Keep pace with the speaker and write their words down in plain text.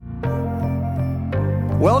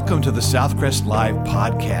Welcome to the Southcrest Live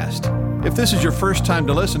podcast. If this is your first time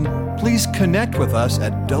to listen, please connect with us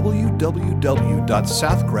at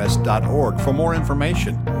www.southcrest.org for more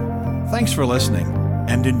information. Thanks for listening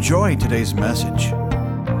and enjoy today's message.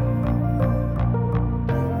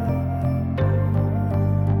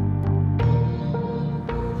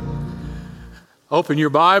 Open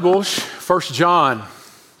your Bibles, 1 John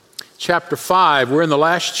chapter 5. We're in the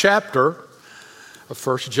last chapter of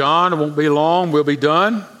 1 John. It won't be long. We'll be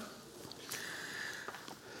done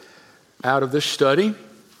out of this study.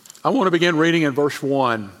 I want to begin reading in verse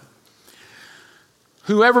 1.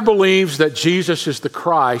 Whoever believes that Jesus is the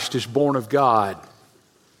Christ is born of God,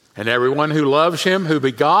 and everyone who loves him who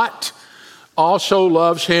begot also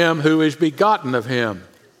loves him who is begotten of him.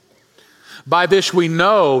 By this we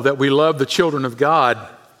know that we love the children of God,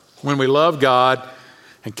 when we love God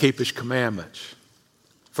and keep his commandments.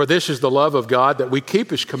 For this is the love of God, that we keep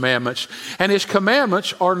his commandments, and his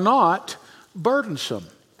commandments are not burdensome.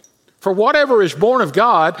 For whatever is born of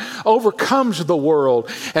God overcomes the world,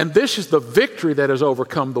 and this is the victory that has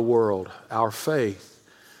overcome the world, our faith.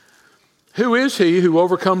 Who is he who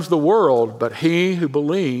overcomes the world but he who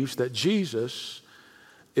believes that Jesus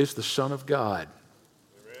is the Son of God?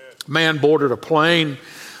 Man boarded a plane,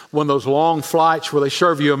 one of those long flights where they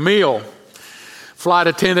serve you a meal. Flight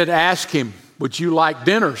attendant asked him, "Would you like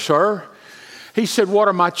dinner, sir?" He said, "What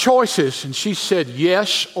are my choices?" And she said,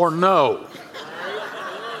 "Yes or no."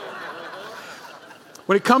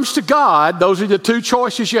 When it comes to God, those are the two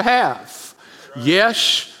choices you have.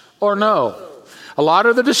 Yes or no. A lot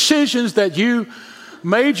of the decisions that you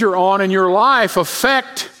major on in your life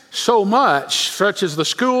affect so much, such as the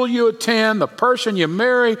school you attend, the person you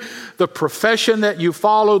marry, the profession that you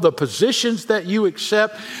follow, the positions that you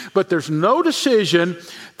accept. But there's no decision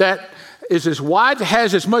that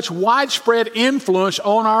has as much widespread influence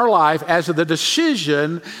on our life as the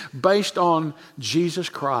decision based on Jesus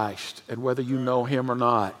Christ and whether you know him or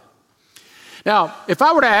not. Now, if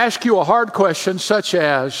I were to ask you a hard question such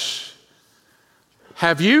as,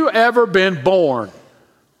 have you ever been born?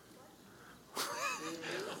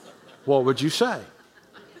 What would you say?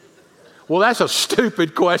 Well, that's a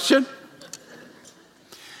stupid question.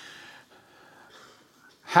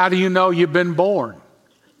 How do you know you've been born?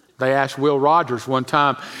 They asked Will Rogers one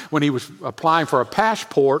time when he was applying for a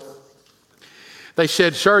passport. They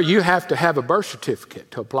said, "Sir, you have to have a birth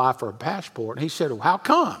certificate to apply for a passport." And he said, "Well, how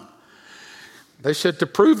come?" They said, "To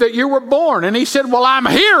prove that you were born." And he said, "Well, I'm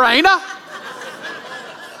here, ain't I?"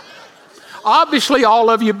 Obviously,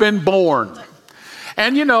 all of you have been born.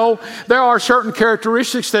 And you know, there are certain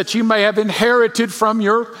characteristics that you may have inherited from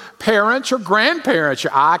your parents or grandparents,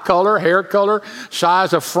 your eye color, hair color,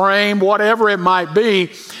 size of frame, whatever it might be.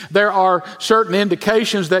 There are certain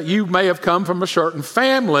indications that you may have come from a certain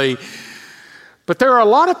family. But there are a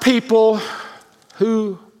lot of people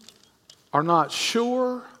who are not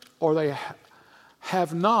sure, or they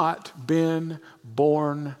have not been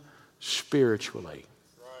born spiritually.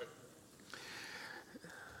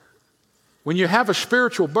 When you have a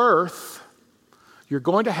spiritual birth, you're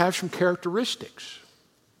going to have some characteristics,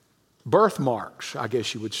 birthmarks, I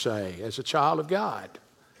guess you would say, as a child of God.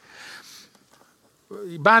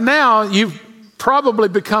 By now, you've probably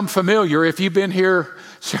become familiar, if you've been here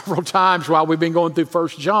several times while we've been going through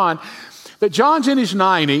 1 John, that John's in his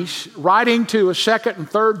 90s, writing to a second and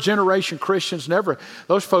third generation Christians.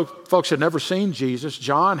 Those folks had never seen Jesus.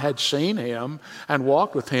 John had seen him and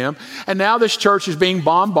walked with him. And now this church is being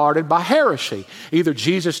bombarded by heresy. Either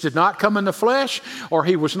Jesus did not come in the flesh, or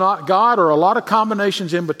he was not God, or a lot of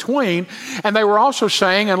combinations in between. And they were also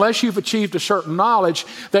saying, unless you've achieved a certain knowledge,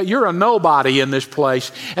 that you're a nobody in this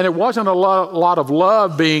place. And there wasn't a lot of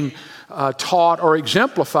love being taught or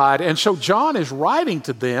exemplified. And so John is writing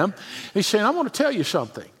to them. He's saying, I want to tell you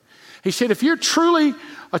something. He said, if you're truly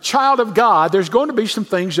a child of God, there's going to be some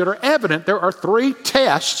things that are evident. There are 3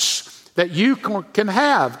 tests that you can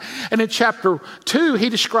have. And in chapter 2, he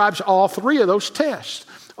describes all 3 of those tests.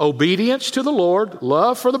 Obedience to the Lord,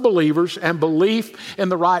 love for the believers, and belief in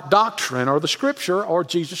the right doctrine or the scripture or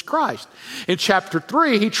Jesus Christ. In chapter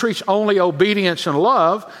 3, he treats only obedience and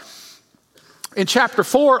love. In chapter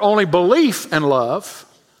 4, only belief and love.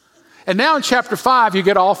 And now in chapter 5, you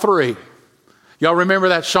get all 3. Y'all remember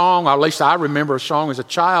that song? Or at least I remember a song as a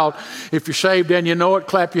child. If you're saved and you know it,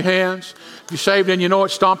 clap your hands. If you're saved and you know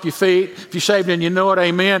it, stomp your feet. If you're saved and you know it,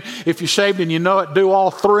 amen. If you're saved and you know it, do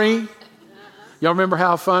all 3. Y'all remember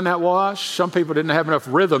how fun that was? Some people didn't have enough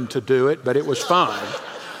rhythm to do it, but it was fun.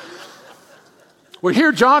 Well,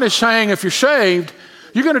 here John is saying, if you're saved,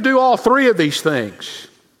 you're going to do all 3 of these things.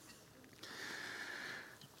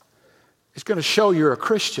 It's going to show you're a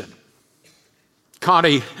Christian.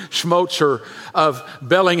 Connie Schmotzer of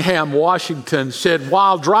Bellingham, Washington said,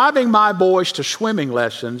 while driving my boys to swimming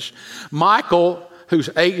lessons, Michael, who's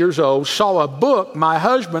 8 years old, saw a book my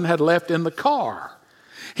husband had left in the car.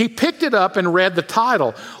 He picked it up and read the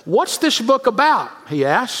title. What's this book about? He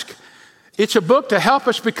asked. It's a book to help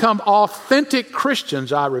us become authentic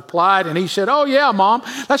Christians, I replied. And he said, oh yeah, Mom,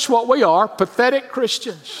 that's what we are, pathetic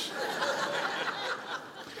Christians.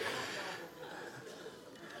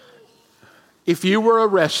 If you were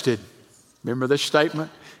arrested, remember this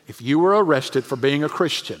statement? If you were arrested for being a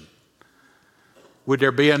Christian, would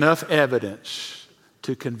there be enough evidence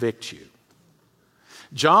to convict you?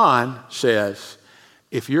 John says,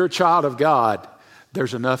 if you're a child of God,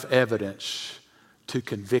 there's enough evidence to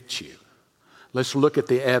convict you. Let's look at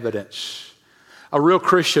the evidence. A real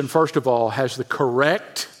Christian, first of all, has the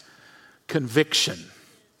correct conviction.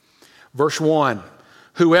 Verse 1,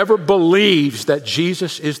 whoever believes that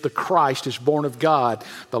Jesus is the Christ is born of God.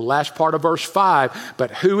 The last part of verse 5,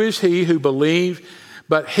 but who is he who believes?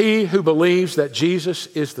 But he who believes that Jesus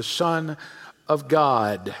is the Son of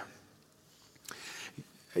God.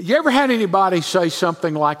 You ever had anybody say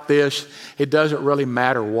something like this? It doesn't really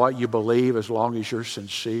matter what you believe as long as you're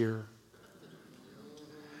sincere.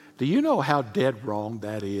 Do you know how dead wrong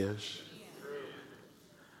that is?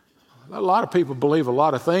 A lot of people believe a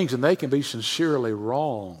lot of things and they can be sincerely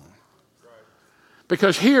wrong.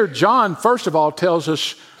 Because here John, first of all, tells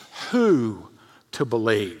us who to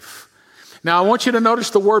believe. Now I want you to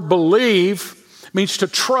notice the word believe means to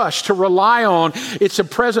trust, to rely on. It's a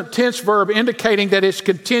present tense verb indicating that it's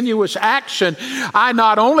continuous action. I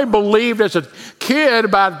not only believed as a kid,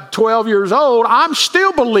 about 12 years old, I'm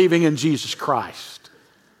still believing in Jesus Christ.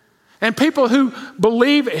 And people who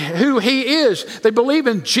believe who he is, they believe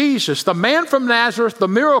in Jesus, the man from Nazareth, the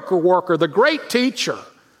miracle worker, the great teacher.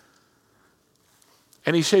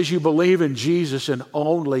 And he says you believe in Jesus and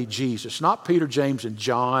only Jesus, not Peter, James, and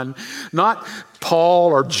John, not Paul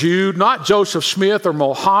or Jude, not Joseph Smith or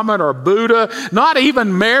Mohammed or Buddha, not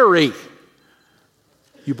even Mary.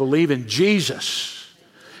 You believe in Jesus.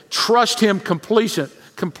 Trust him completely.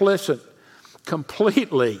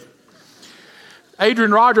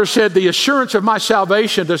 Adrian Rogers said, the assurance of my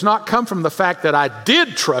salvation does not come from the fact that I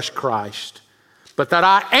did trust Christ, but that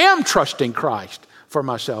I am trusting Christ for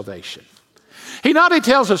my salvation. He not only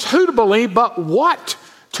tells us who to believe, but what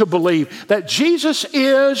to believe. That Jesus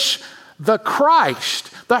is the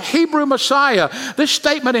Christ, the Hebrew Messiah. This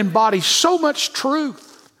statement embodies so much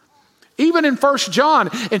truth. Even in 1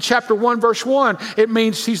 John, in chapter 1, verse 1, it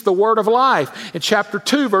means he's the word of life. In chapter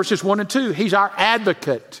 2, verses 1 and 2, he's our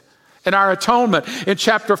advocate and our atonement. In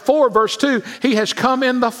chapter 4, verse 2, he has come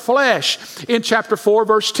in the flesh. In chapter 4,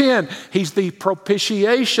 verse 10, he's the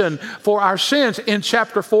propitiation for our sins. In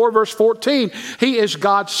chapter 4, verse 14, he is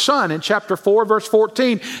God's Son. In chapter 4, verse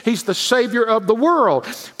 14, he's the Savior of the world.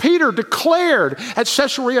 Peter declared at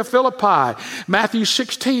Caesarea Philippi, Matthew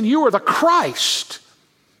 16, you are the Christ,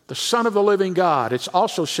 the Son of the living God. It's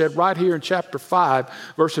also said right here in chapter 5,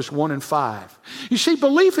 verses 1 and 5. You see,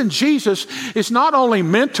 belief in Jesus is not only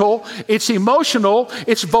mental, it's emotional,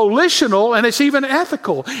 it's volitional, and it's even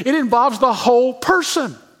ethical. It involves the whole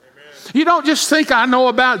person. Amen. You don't just think, I know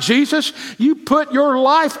about Jesus. You put your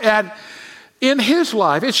life in his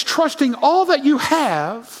life. It's trusting all that you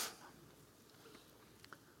have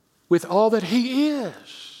with all that he is.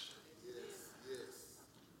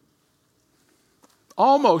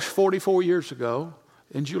 Almost 44 years ago,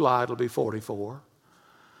 in July it'll be 44,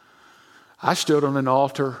 I stood on an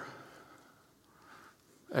altar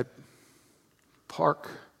at Park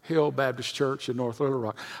Hill Baptist Church in North Little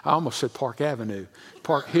Rock. I almost said Park Avenue,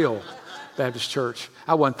 Park Hill Baptist Church.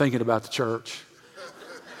 I wasn't thinking about the church.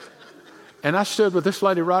 And I stood with this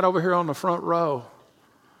lady right over here on the front row,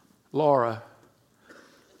 Laura,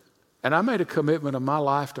 and I made a commitment of my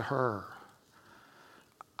life to her.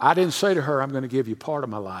 I didn't say to her, I'm going to give you part of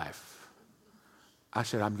my life. I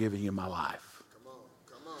said, I'm giving you my life.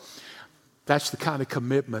 Come on. That's the kind of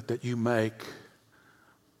commitment that you make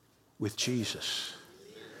with Jesus.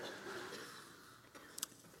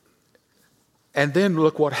 And then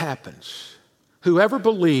look what happens. Whoever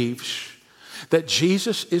believes that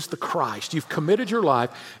Jesus is the Christ, you've committed your life,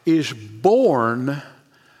 is born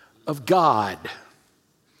of God.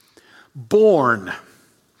 Born.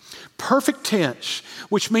 Perfect tense,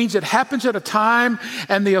 which means it happens at a time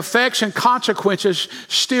and the effects and consequences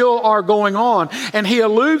still are going on. And he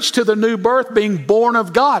alludes to the new birth being born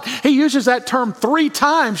of God. He uses that term 3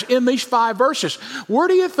 times in these 5 verses. Where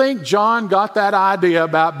do you think John got that idea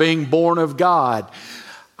about being born of God?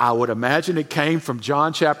 I would imagine it came from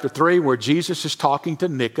John chapter 3, where Jesus is talking to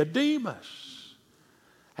Nicodemus.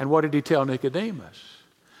 And what did he tell Nicodemus?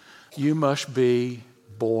 You must be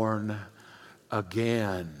born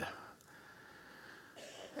again.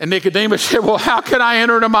 And Nicodemus said, well, how can I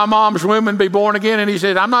enter into my mom's womb and be born again? And he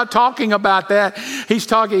said, I'm not talking about that. He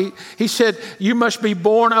said, you must be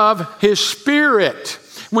born of his Spirit.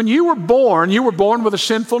 When you were born with a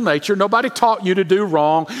sinful nature. Nobody taught you to do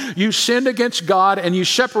wrong. You sinned against God and you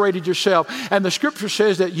separated yourself. And the scripture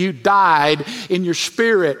says that you died in your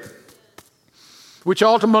spirit, which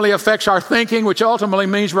ultimately affects our thinking, which ultimately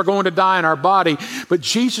means we're going to die in our body. But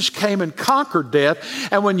Jesus came and conquered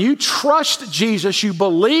death. And when you trust Jesus, you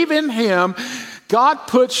believe in him, God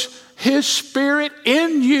puts his Spirit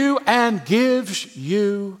in you and gives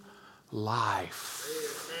you life.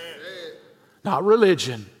 Not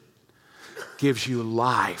religion, gives you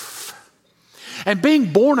life. And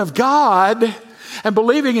being born of God and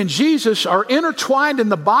believing in Jesus are intertwined in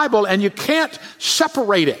the Bible, and you can't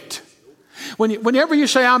separate it. Whenever you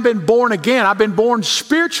say, I've been born again, I've been born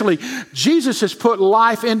spiritually, Jesus has put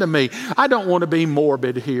life into me. I don't want to be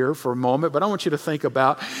morbid here for a moment, but I want you to think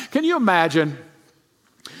about, can you imagine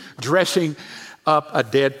dressing up a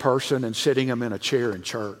dead person and sitting him in a chair in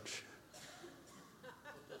church?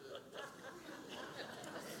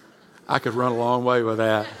 I could run a long way with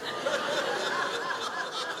that.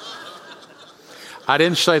 I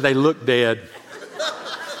didn't say they look dead.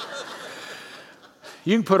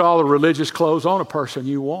 You can put all the religious clothes on a person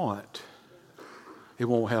you want. It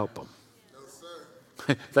won't help them. No,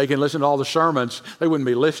 sir. They can listen to all the sermons. They wouldn't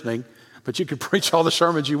be listening, but you could preach all the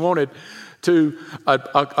sermons you wanted to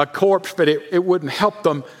a corpse, but it wouldn't help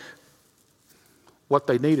them. What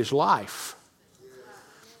they need is life.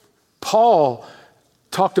 Paul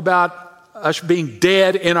talked about us being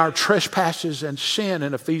dead in our trespasses and sin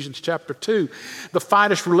in Ephesians chapter 2. The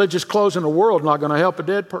finest religious clothes in the world are not going to help a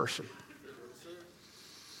dead person.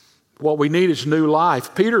 What we need is new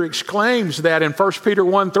life. Peter exclaims that in 1 Peter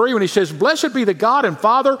 1:3 when he says, blessed be the God and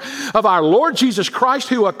Father of our Lord Jesus Christ,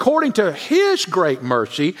 who according to his great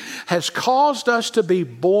mercy has caused us to be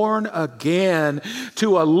born again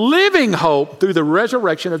to a living hope through the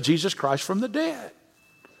resurrection of Jesus Christ from the dead.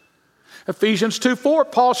 Ephesians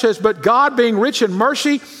 2:4, Paul says, but God being rich in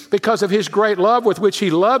mercy because of his great love with which he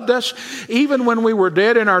loved us, even when we were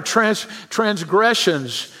dead in our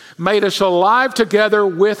transgressions, made us alive together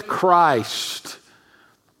with Christ.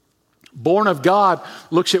 Born of God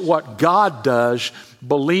looks at what God does.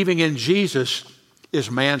 Believing in Jesus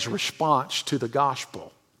is man's response to the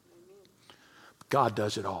gospel. God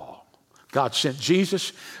does it all. God sent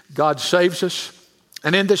Jesus. God saves us.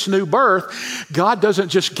 And in this new birth, God doesn't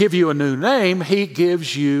just give you a new name, he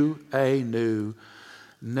gives you a new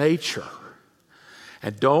nature.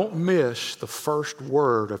 And don't miss the first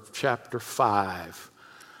word of chapter 5,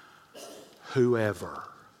 whoever.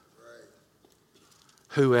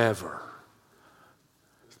 Whoever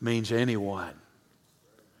means anyone.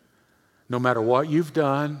 No matter what you've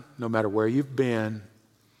done, no matter where you've been,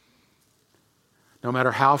 no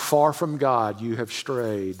matter how far from God you have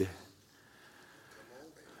strayed,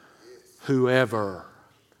 whoever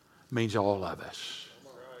means all of us.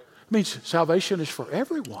 It means salvation is for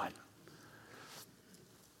everyone.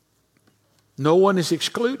 No one is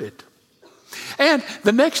excluded. And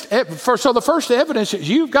the first evidence is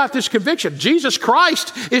you've got this conviction. Jesus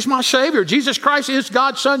Christ is my Savior. Jesus Christ is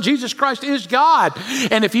God's Son. Jesus Christ is God.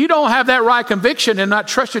 And if you don't have that right conviction and not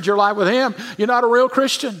trusted your life with him, you're not a real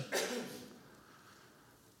Christian.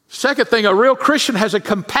 Second thing, a real Christian has a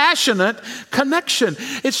compassionate connection.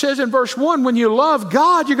 It says in verse 1, when you love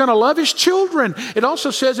God, you're going to love his children. It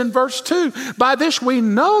also says in verse 2, by this we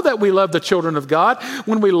know that we love the children of God,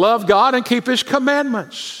 when we love God and keep his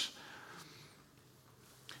commandments.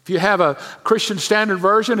 If you have a Christian Standard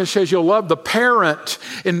Version, it says you'll love the parent.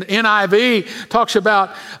 In NIV, talks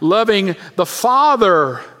about loving the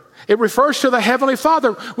Father. It refers to the Heavenly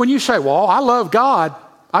Father. When you say, well, I love God,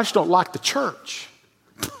 I just don't like the church.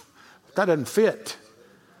 That doesn't fit.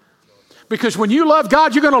 Because when you love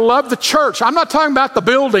God, you're going to love the church. I'm not talking about the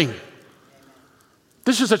building.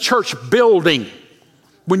 This is a church building.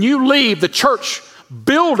 When you leave, the church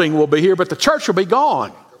building will be here, but the church will be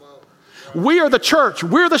gone. We are the church.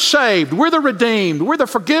 We're the saved. We're the redeemed. We're the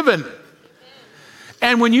forgiven.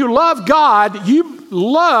 And when you love God, you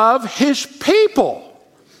love his people.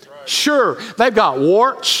 Sure, they've got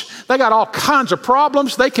warts. They got all kinds of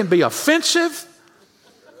problems. They can be offensive.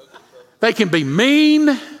 They can be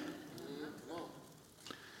mean,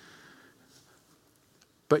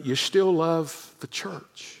 but you still love the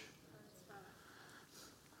church.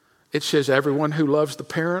 It says everyone who loves the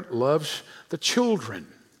parent loves the children.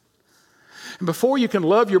 And before you can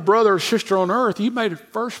love your brother or sister on earth, you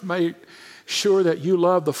first sure that you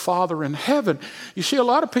love the Father in heaven. You see, a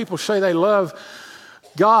lot of people say they love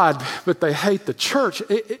God, but they hate the church.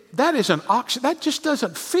 That is an oxymoron. That just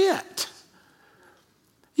doesn't fit.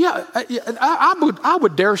 Yeah, I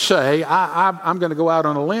would dare say, I'm going to go out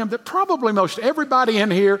on a limb, that probably most everybody in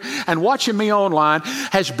here and watching me online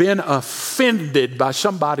has been offended by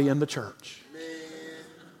somebody in the church.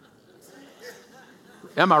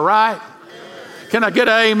 Am I right? Can I get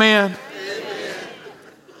an amen?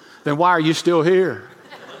 Then why are you still here?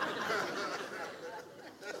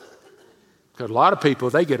 Because a lot of people,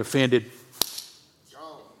 they get offended.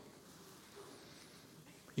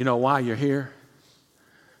 You know why you're here?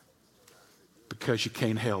 Because you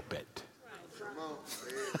can't help it.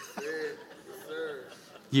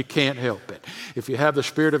 You can't help it. If you have the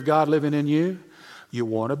Spirit of God living in you, you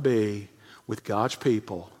want to be with God's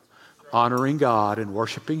people, honoring God and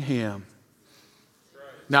worshiping Him.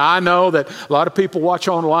 Now, I know that a lot of people watch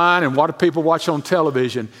online and a lot of people watch on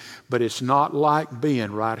television, but it's not like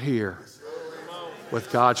being right here with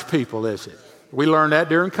God's people, is it? We learned that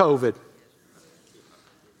during COVID.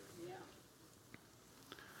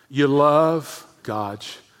 You love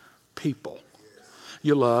God's people.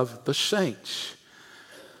 You love the saints.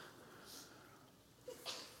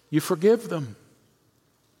 You forgive them.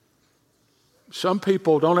 Some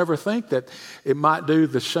people don't ever think that it might do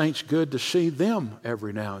the saints good to see them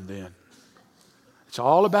every now and then. It's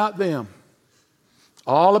all about them.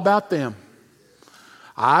 All about them.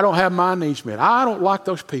 I don't have my needs met. I don't like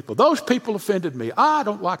those people. Those people offended me. I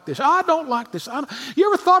don't like this. I don't like this. You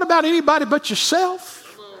ever thought about anybody but yourself?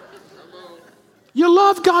 You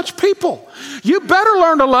love God's people. You better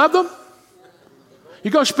learn to love them.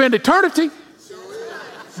 You're going to spend eternity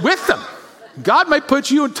with them. God may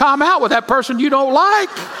put you in time out with that person you don't like.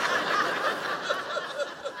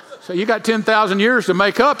 So you got 10,000 years to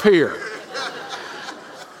make up here.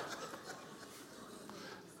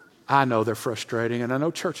 I know they're frustrating, and I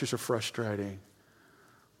know churches are frustrating.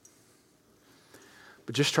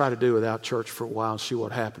 But just try to do without church for a while and see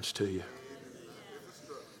what happens to you.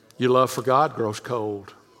 Your love for God grows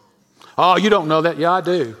cold. Oh, you don't know that? Yeah, I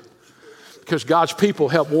do. Because God's people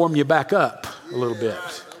help warm you back up a little bit.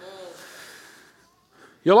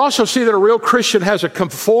 You'll also see that a real Christian has a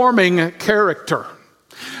conforming character.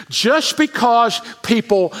 Just because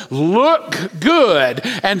people look good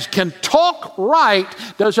and can talk right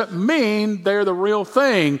doesn't mean they're the real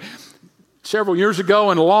thing. Several years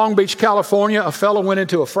ago in Long Beach, California, a fellow went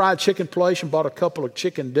into a fried chicken place and bought a couple of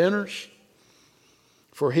chicken dinners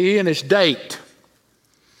for he and his date.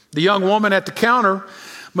 The young woman at the counter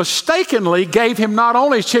mistakenly gave him not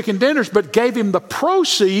only his chicken dinners, but gave him the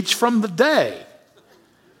proceeds from the day.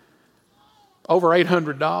 Over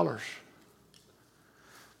 $800.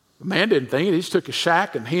 The man didn't think it. He just took a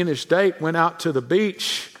sack and he and his date went out to the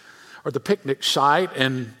beach or the picnic site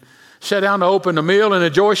and sat down to open the meal and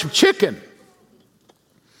enjoy some chicken.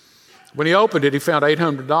 When he opened it, he found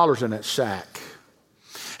 $800 in that sack.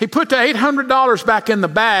 He put the $800 back in the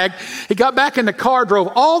bag. He got back in the car, drove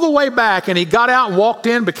all the way back, and he got out and walked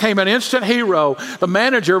in, became an instant hero. The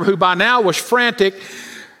manager, who by now was frantic,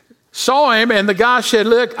 saw him, and the guy said,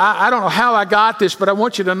 look, I don't know how I got this, but I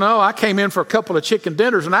want you to know I came in for a couple of chicken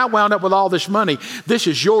dinners, and I wound up with all this money. This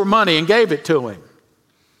is your money, and gave it to him.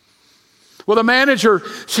 Well, the manager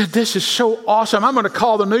said, this is so awesome. I'm going to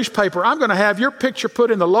call the newspaper. I'm going to have your picture put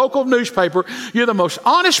in the local newspaper. You're the most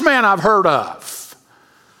honest man I've heard of.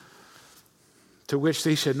 To which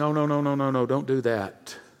he said, no, don't do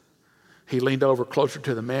that. He leaned over closer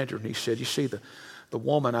to the manager, and he said, you see, the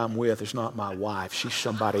woman I'm with is not my wife. She's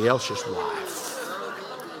somebody else's wife.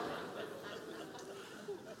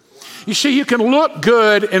 You see, you can look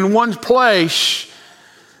good in one place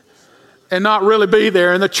and not really be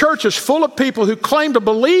there. And the church is full of people who claim to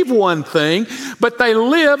believe one thing, but they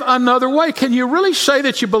live another way. Can you really say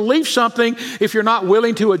that you believe something if you're not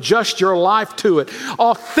willing to adjust your life to it?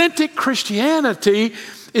 Authentic Christianity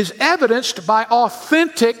is evidenced by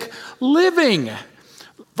authentic living.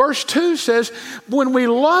 Verse 2 says, when we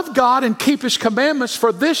love God and keep His commandments,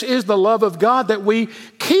 for this is the love of God, that we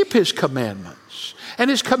keep His commandments. And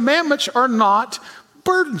His commandments are not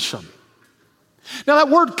burdensome. Now that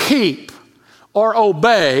word keep or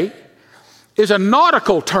obey is a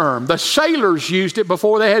nautical term. The sailors used it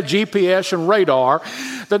before they had GPS and radar.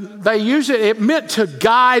 They used it, it meant to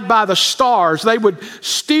guide by the stars. They would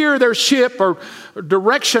steer their ship or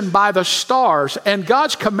direction by the stars. And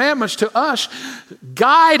God's commandments to us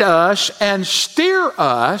guide us and steer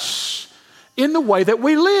us in the way that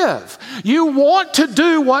we live. You want to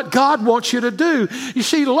do what God wants you to do. You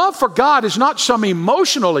see, love for God is not some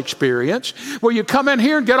emotional experience where you come in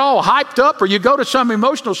here and get all hyped up, or you go to some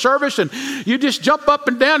emotional service and you just jump up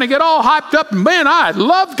and down and get all hyped up and, man, I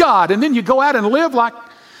love God. And then you go out and live like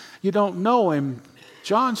you don't know Him.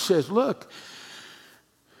 John says, look,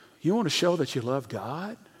 you want to show that you love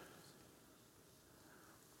God?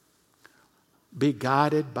 Be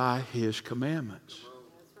guided by His commandments.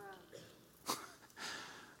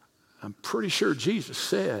 I'm pretty sure Jesus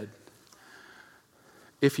said,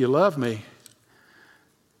 if you love me,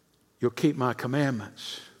 you'll keep my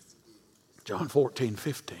commandments. John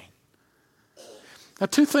 14:15. Now,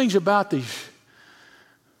 two things about these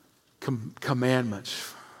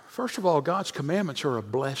commandments. First of all, God's commandments are a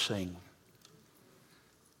blessing.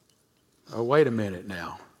 Oh, wait a minute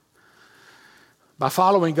now. By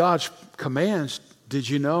following God's commands, did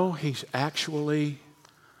you know He's actually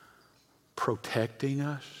protecting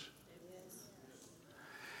us?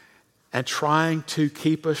 And trying to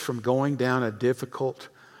keep us from going down a difficult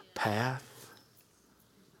path?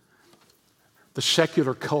 The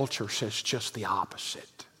secular culture says just the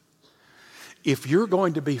opposite. If you're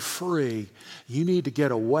going to be free, you need to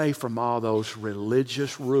get away from all those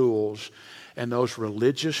religious rules and those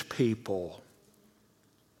religious people.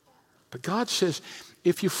 But God says,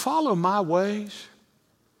 if you follow my ways,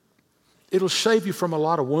 it'll save you from a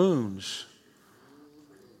lot of wounds,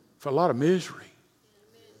 for a lot of misery.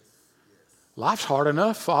 Life's hard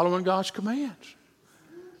enough following God's commands.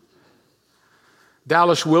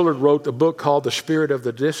 Dallas Willard wrote a book called The Spirit of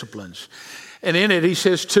the Disciplines. And in it he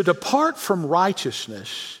says, to depart from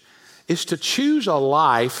righteousness is to choose a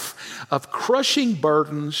life of crushing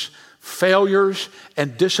burdens, failures,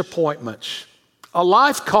 and disappointments. A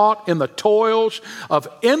life caught in the toils of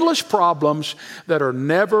endless problems that are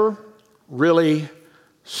never really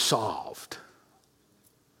solved.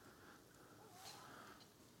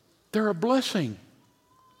 They're a blessing.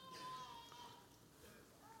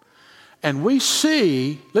 And we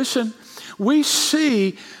see, listen, we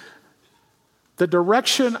see the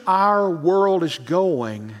direction our world is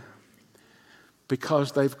going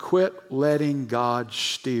because they've quit letting God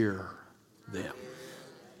steer them.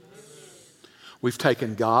 We've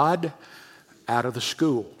taken God out of the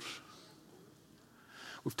schools.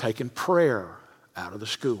 We've taken prayer out of the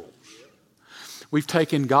schools. We've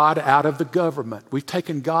taken God out of the government. We've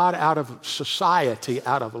taken God out of society,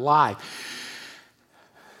 out of life.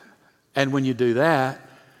 And when you do that,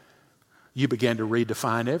 you begin to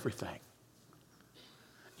redefine everything.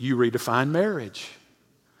 You redefine marriage.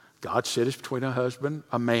 God said it's between a husband,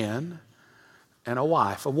 a man, and a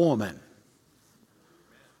wife, a woman.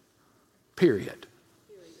 Period.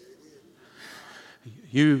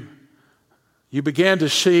 You began to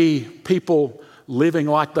see people living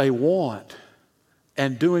like they want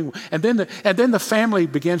and doing, and then the family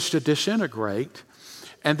begins to disintegrate,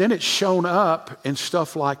 and then it's shown up in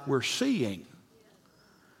stuff like we're seeing.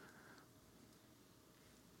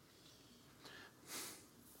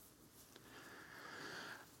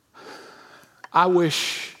 I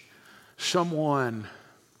wish someone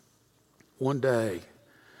one day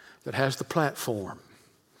that has the platform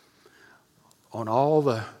on all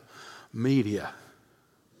the media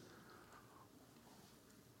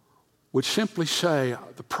would simply say,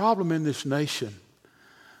 the problem in this nation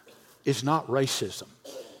is not racism.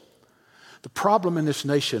 The problem in this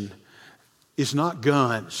nation is not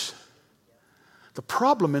guns. The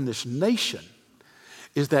problem in this nation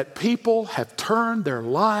is that people have turned their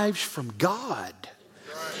lives from God,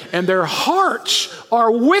 and their hearts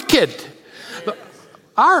are wicked.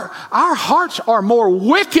 Our hearts are more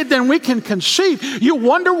wicked than we can conceive. You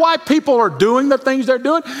wonder why people are doing the things they're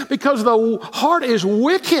doing? Because the heart is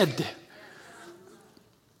wicked.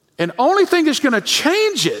 And the only thing that's going to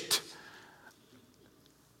change it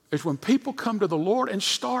is when people come to the Lord and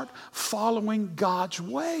start following God's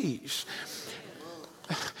ways.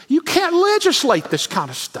 You can't legislate this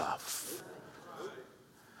kind of stuff.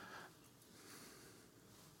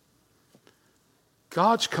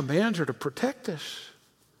 God's commands are to protect us.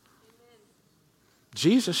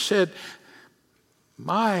 Jesus said,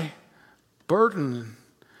 my burden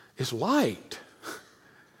is light.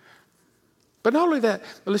 But not only that,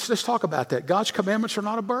 let's talk about that. God's commandments are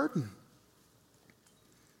not a burden.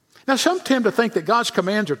 Now, some tend to think that God's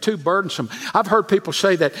commands are too burdensome. I've heard people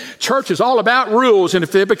say that church is all about rules, and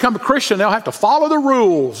if they become a Christian, they'll have to follow the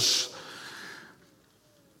rules.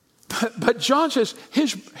 But John says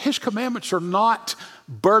his commandments are not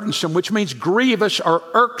burdensome, which means grievous or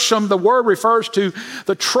irksome. The word refers to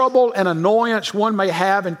the trouble and annoyance one may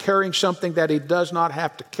have in carrying something that he does not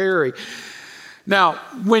have to carry. Now,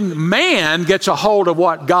 when man gets a hold of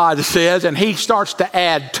what God says and he starts to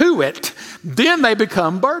add to it, then they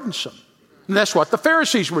become burdensome. And that's what the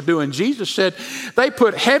Pharisees were doing. Jesus said they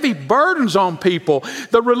put heavy burdens on people.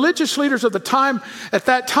 The religious leaders of the time, at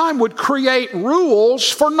that time, would create rules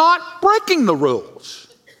for not breaking the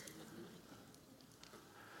rules.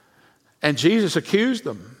 And Jesus accused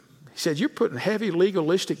them. He said, you're putting heavy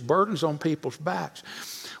legalistic burdens on people's backs.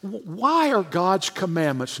 Why are God's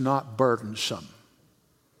commandments not burdensome?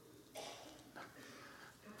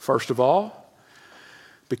 First of all,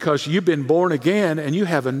 because you've been born again and you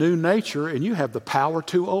have a new nature and you have the power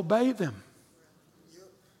to obey them.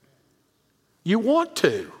 You want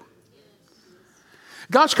to.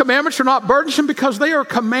 God's commandments are not burdensome because they are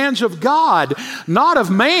commands of God, not of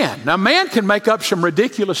man. Now, man can make up some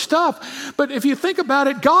ridiculous stuff, but if you think about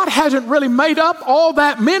it, God hasn't really made up all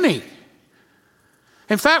that many.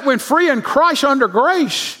 In fact, when free in Christ under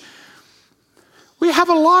grace, we have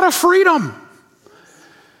a lot of freedom.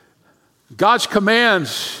 God's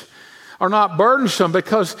commands are not burdensome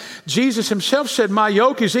because Jesus himself said, my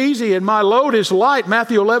yoke is easy and my load is light,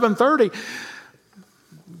 Matthew 11:30.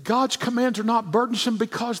 God's commands are not burdensome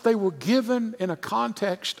because they were given in a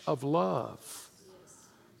context of love.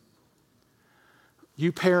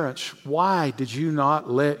 You parents, why did you not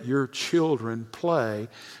let your children play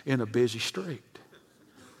in a busy street?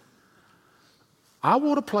 I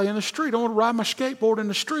want to play in the street. I want to ride my skateboard in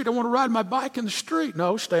the street. I want to ride my bike in the street.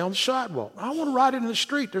 No, stay on the sidewalk. I want to ride it in the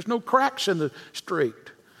street. There's no cracks in the street.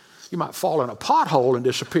 You might fall in a pothole and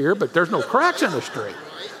disappear, but there's no cracks in the street.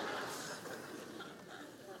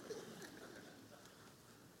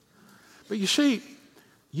 But you see,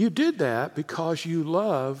 you did that because you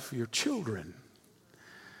love your children.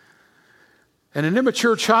 And an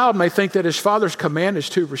immature child may think that his father's command is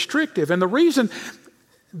too restrictive. And the reason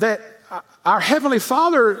that our Heavenly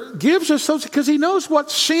Father gives us those because He knows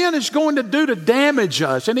what sin is going to do to damage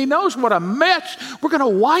us. And He knows what a mess we're going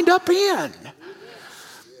to wind up in.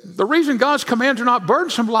 The reason God's commands are not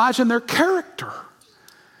burdensome lies in their character.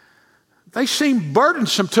 They seem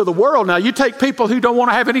burdensome to the world. Now, you take people who don't want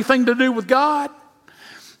to have anything to do with God.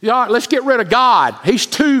 Yeah, let's get rid of God. He's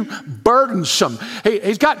too burdensome.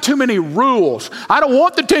 He's got too many rules. I don't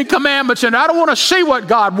want the 10 Commandments and I don't want to see what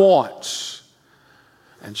God wants.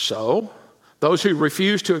 And so, those who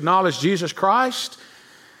refuse to acknowledge Jesus Christ,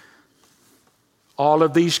 all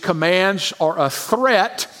of these commands are a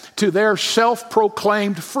threat to their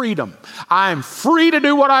self-proclaimed freedom. I am free to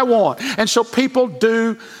do what I want. And so people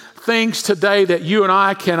do things today that you and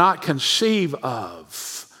I cannot conceive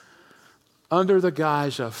of under the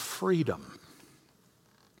guise of freedom.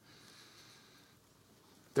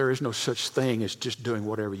 There is no such thing as just doing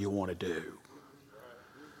whatever you want to do.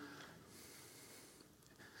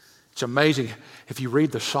 It's amazing. If you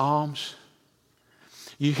read the Psalms,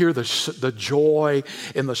 you hear the joy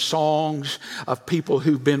in the songs of people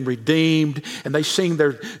who've been redeemed, and they sing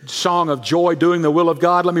their song of joy doing the will of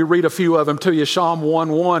God. Let me read a few of them to you. Psalm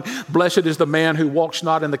 1:1. Blessed is the man who walks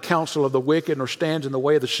not in the counsel of the wicked, nor stands in the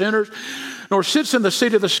way of the sinners, nor sits in the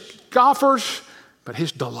seat of the scoffers, but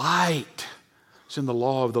his delight is in the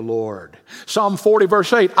law of the Lord. Psalm 40,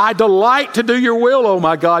 verse 8, I delight to do your will, O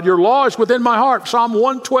my God. Your law is within my heart. Psalm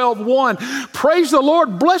 112:1, praise the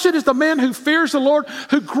Lord. Blessed is the man who fears the Lord,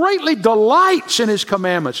 who greatly delights in his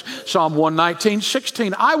commandments. Psalm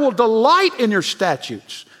 119:16, I will delight in your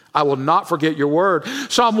statutes. I will not forget your word.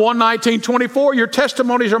 Psalm 119:24, your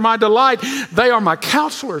testimonies are my delight. They are my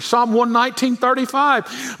counselors. Psalm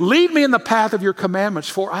 119:35, lead me in the path of your commandments,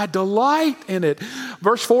 for I delight in it.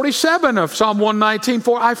 Verse 47 of Psalm 119,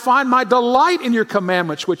 for I find my delight in your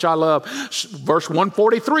commandments, which I love. Verse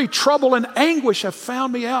 143, trouble and anguish have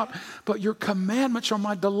found me out, but your commandments are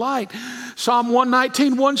my delight. Psalm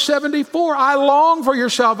 119:174, I long for your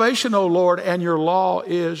salvation, O Lord, and your law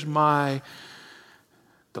is my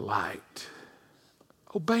delight.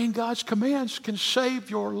 Obeying God's commands can save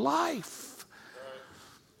your life.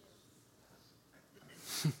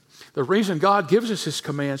 The reason God gives us His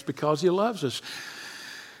commands is because He loves us.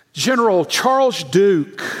 General Charles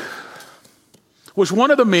Duke was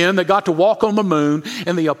one of the men that got to walk on the moon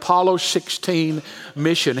in the Apollo 16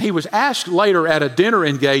 mission. He was asked later at a dinner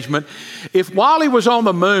engagement if while he was on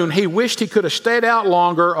the moon, he wished he could have stayed out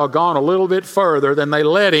longer or gone a little bit further than they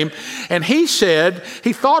let him. And he said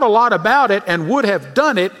he thought a lot about it and would have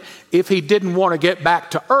done it if he didn't want to get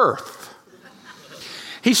back to Earth.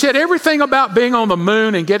 He said everything about being on the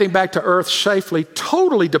moon and getting back to Earth safely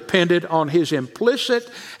totally depended on his implicit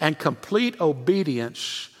and complete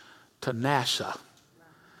obedience to NASA.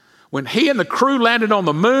 When he and the crew landed on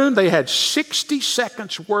the moon, they had 60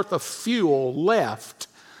 seconds worth of fuel left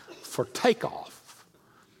for for takeoff.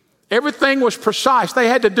 Everything was precise. They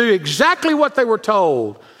had to do exactly what they were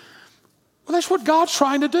told. Well, that's what God's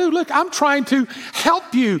trying to do. Look, I'm trying to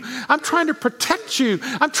help you. I'm trying to protect you.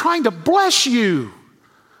 I'm trying to bless you.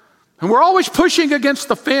 And we're always pushing against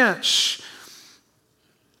the fence.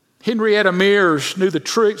 Henrietta Mears knew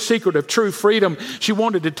the secret of true freedom. She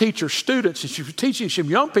wanted to teach her students, and she was teaching some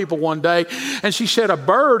young people one day, and she said, a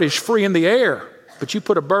bird is free in the air, but you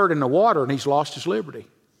put a bird in the water and he's lost his liberty.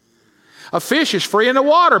 A fish is free in the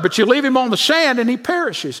water, but you leave him on the sand and he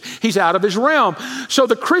perishes. He's out of his realm. So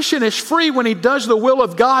the Christian is free when he does the will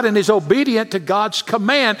of God and is obedient to God's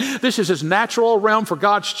command. This is as natural a realm for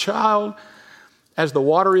God's child as the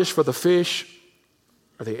water is for the fish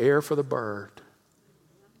or the air for the bird.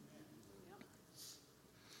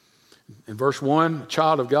 In verse 1, a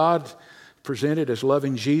child of God presented as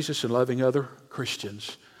loving Jesus and loving other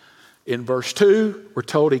Christians. In verse 2, we're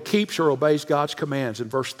told he keeps or obeys God's commands. In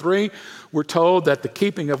verse 3, we're told that the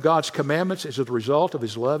keeping of God's commandments is the result of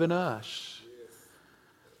his love in us.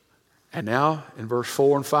 And now, in verse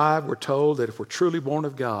 4 and 5, we're told that if we're truly born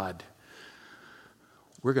of God,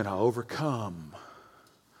 we're going to overcome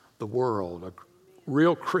the world. A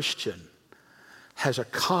real Christian has a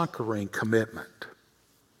conquering commitment.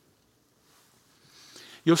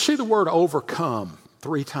 You'll see the word overcome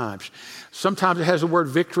 3 times. Sometimes it has the word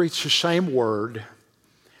victory. It's the same word.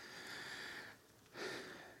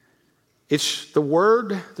 It's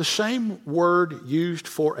the same word used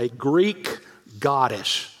for a Greek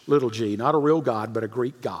goddess, little g, not a real god, but a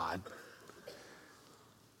Greek god.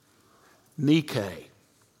 Nike.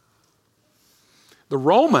 The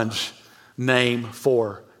Romans' name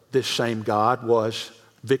for this same god was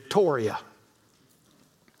Victoria.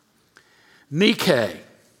 Nike.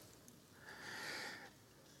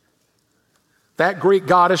 That Greek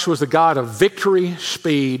goddess was the god of victory,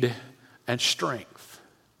 speed, and strength.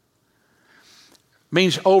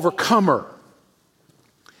 Means overcomer.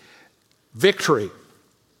 Victory.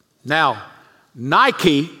 Now,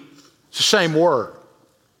 Nike, it's the same word.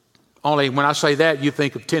 Only when I say that, you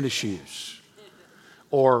think of tennis shoes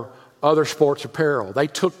or other sports apparel. They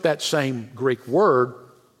took that same Greek word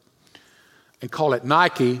and call it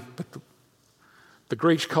Nike, but the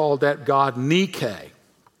Greeks called that god Nike.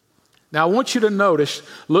 Now, I want you to notice,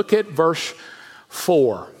 look at verse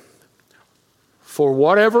 4. For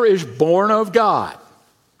whatever is born of God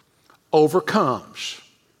overcomes.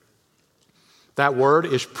 That word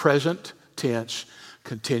is present tense,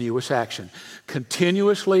 continuous action.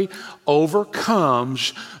 Continuously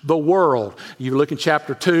overcomes the world. You look in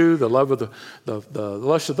chapter 2, the love of the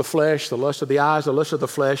lust of the flesh, the lust of the eyes, the lust of the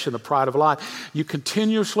flesh, and the pride of life. You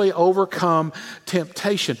continuously overcome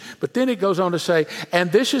temptation. But then it goes on to say,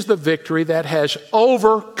 and this is the victory that has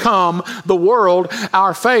overcome the world,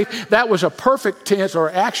 our faith. That was a perfect tense, or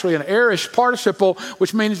actually an aorist participle,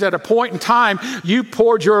 which means at a point in time, you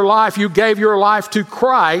poured your life, you gave your life to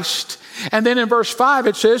Christ. And then in verse 5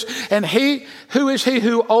 it says, and who is he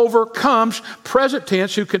who overcomes, present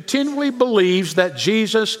tense, who continually believes that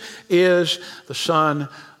Jesus is the Son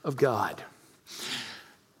of God.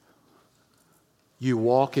 You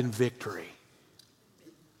walk in victory.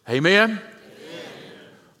 Amen? Amen.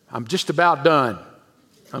 I'm just about done,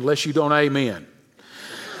 unless you don't amen.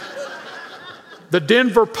 The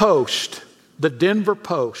Denver Post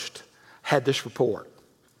had this report.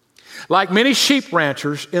 Like many sheep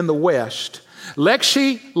ranchers in the West,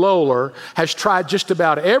 Lexi Lohler has tried just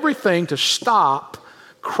about everything to stop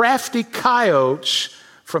crafty coyotes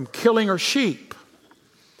from killing her sheep.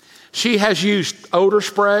 She has used odor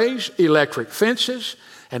sprays, electric fences,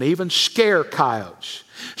 and even scare coyotes.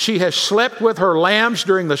 She has slept with her lambs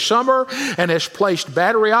during the summer and has placed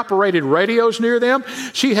battery-operated radios near them.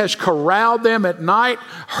 She has corralled them at night,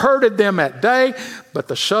 herded them at day, but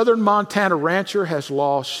the southern Montana rancher has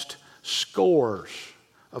lost scores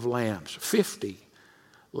of lambs, 50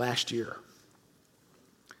 last year.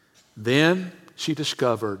 Then she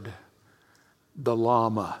discovered the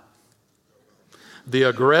llama, the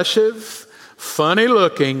aggressive,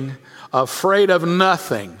 funny-looking, afraid of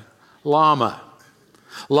nothing llama.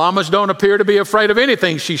 Llamas don't appear to be afraid of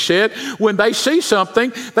anything, she said. When they see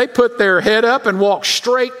something, they put their head up and walk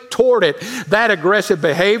straight toward it. That aggressive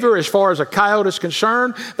behavior, as far as a coyote is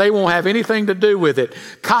concerned, they won't have anything to do with it.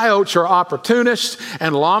 Coyotes are opportunists,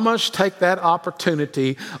 and llamas take that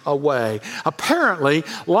opportunity away. Apparently,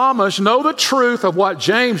 llamas know the truth of what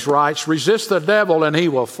James writes, resist the devil and he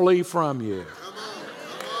will flee from you.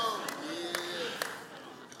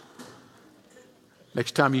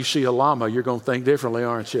 Next time you see a llama, you're going to think differently,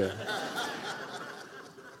 aren't you?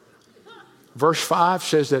 Verse 5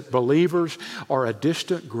 says that believers are a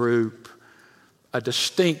distant group a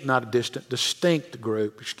distinct, not a distant, distinct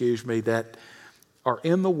group, that are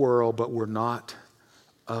in the world, but we're not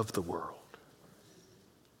of the world.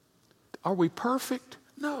 Are we perfect?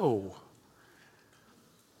 No.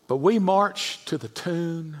 But we march to the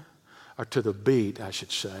tune, or to the beat, I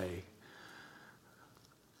should say,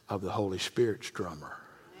 of the Holy Spirit's drummer.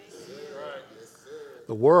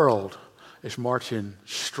 The world is marching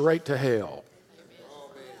straight to hell.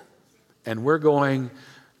 And we're going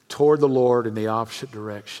toward the Lord in the opposite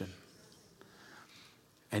direction.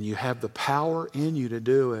 And you have the power in you to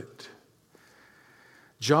do it.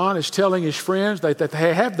 John is telling his friends that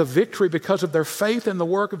they have the victory because of their faith in the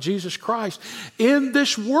work of Jesus Christ. In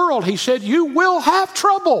this world, he said, you will have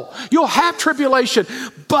trouble. You'll have tribulation.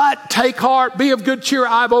 But take heart, be of good cheer.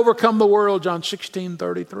 I've overcome the world. John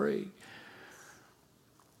 16:33.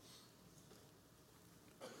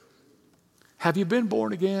 Have you been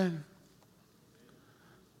born again?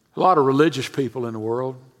 A lot of religious people in the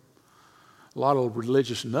world. A lot of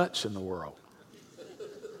religious nuts in the world.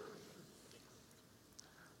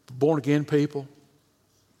 Born again people,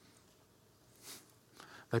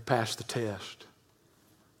 they pass the test.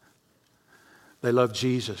 They love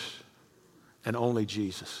Jesus and only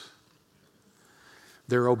Jesus.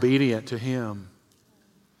 They're obedient to Him.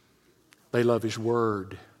 They love His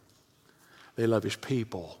Word. They love His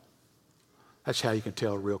people. That's how you can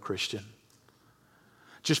tell a real Christian.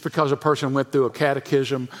 Just because a person went through a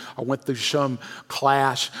catechism or went through some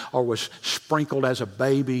class or was sprinkled as a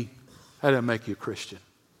baby, that doesn't make you a Christian.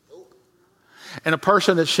 And a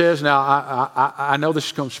person that says, now, I know this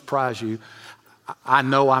is going to surprise you. I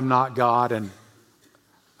know I'm not God, and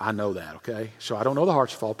I know that, okay? So I don't know the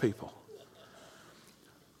hearts of all people.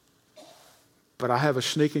 But I have a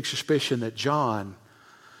sneaking suspicion that John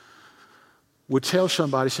would tell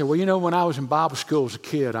somebody, say, well, you know, when I was in Bible school as a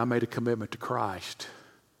kid, I made a commitment to Christ.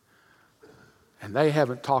 And they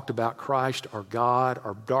haven't talked about Christ or God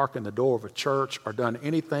or darkened the door of a church or done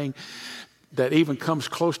anything that even comes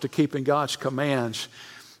close to keeping God's commands.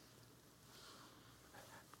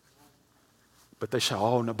 But they say,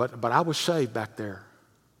 oh, no, but I was saved back there.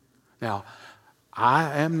 Now,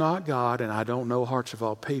 I am not God and I don't know hearts of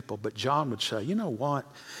all people, but John would say, you know what?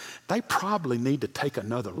 They probably need to take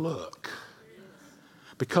another look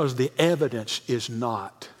because the evidence is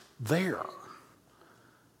not there.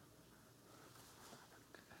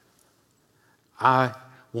 I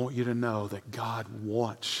want you to know that God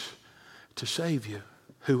wants to save you.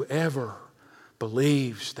 Whoever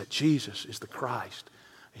believes that Jesus is the Christ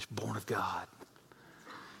is born of God.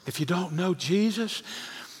 If you don't know Jesus,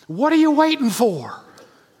 what are you waiting for?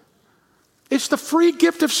 It's the free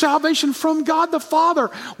gift of salvation from God the Father.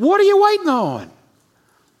 What are you waiting on?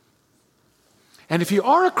 And if you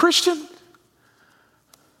are a Christian,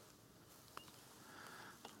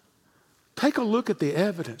 take a look at the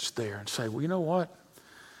evidence there and say, well, you know what?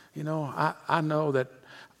 You know, I know that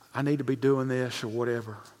I need to be doing this or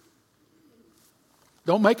whatever.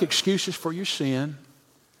 Don't make excuses for your sin.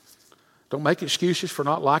 Don't make excuses for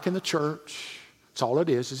not liking the church. That's all it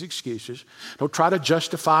is excuses. Don't try to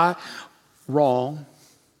justify wrong.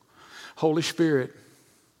 Holy Spirit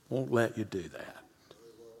won't let you do that.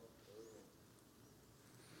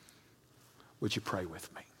 Would you pray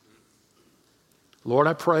with me? Lord,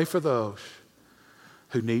 I pray for those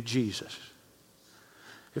who need Jesus.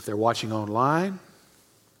 If they're watching online,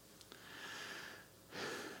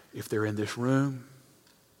 if they're in this room,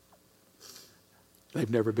 they've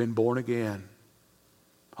never been born again.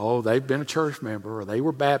 Oh, they've been a church member or they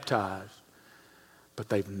were baptized, but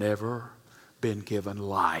they've never been given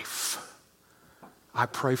life. I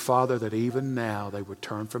pray, Father, that even now they would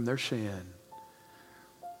turn from their sin,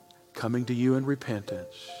 coming to you in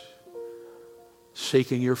repentance,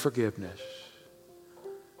 seeking your forgiveness,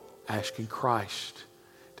 asking Christ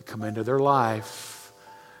to come into their life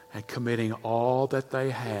and committing all that they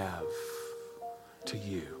have to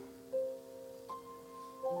you.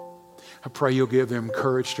 I pray you'll give them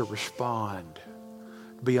courage to respond,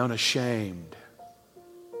 be unashamed.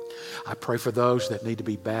 I pray for those that need to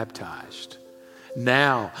be baptized.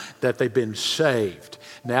 Now that they've been saved,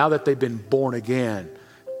 now that they've been born again,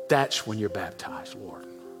 that's when you're baptized, Lord.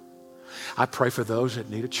 I pray for those that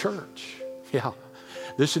need a church. Yeah,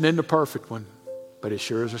 this isn't the perfect one, but it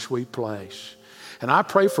sure is a sweet place. And I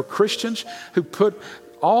pray for Christians who put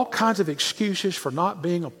all kinds of excuses for not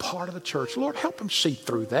being a part of the church. Lord, help them see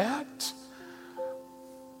through that.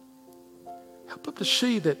 Help them to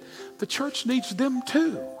see that the church needs them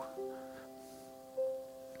too.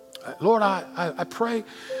 Lord, I pray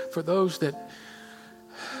for those that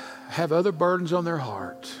have other burdens on their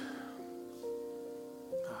heart.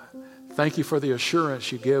 Thank you for the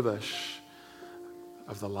assurance you give us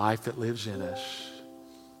of the life that lives in us.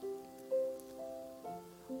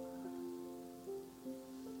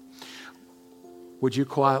 Would you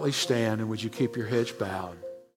quietly stand and would you keep your heads bowed?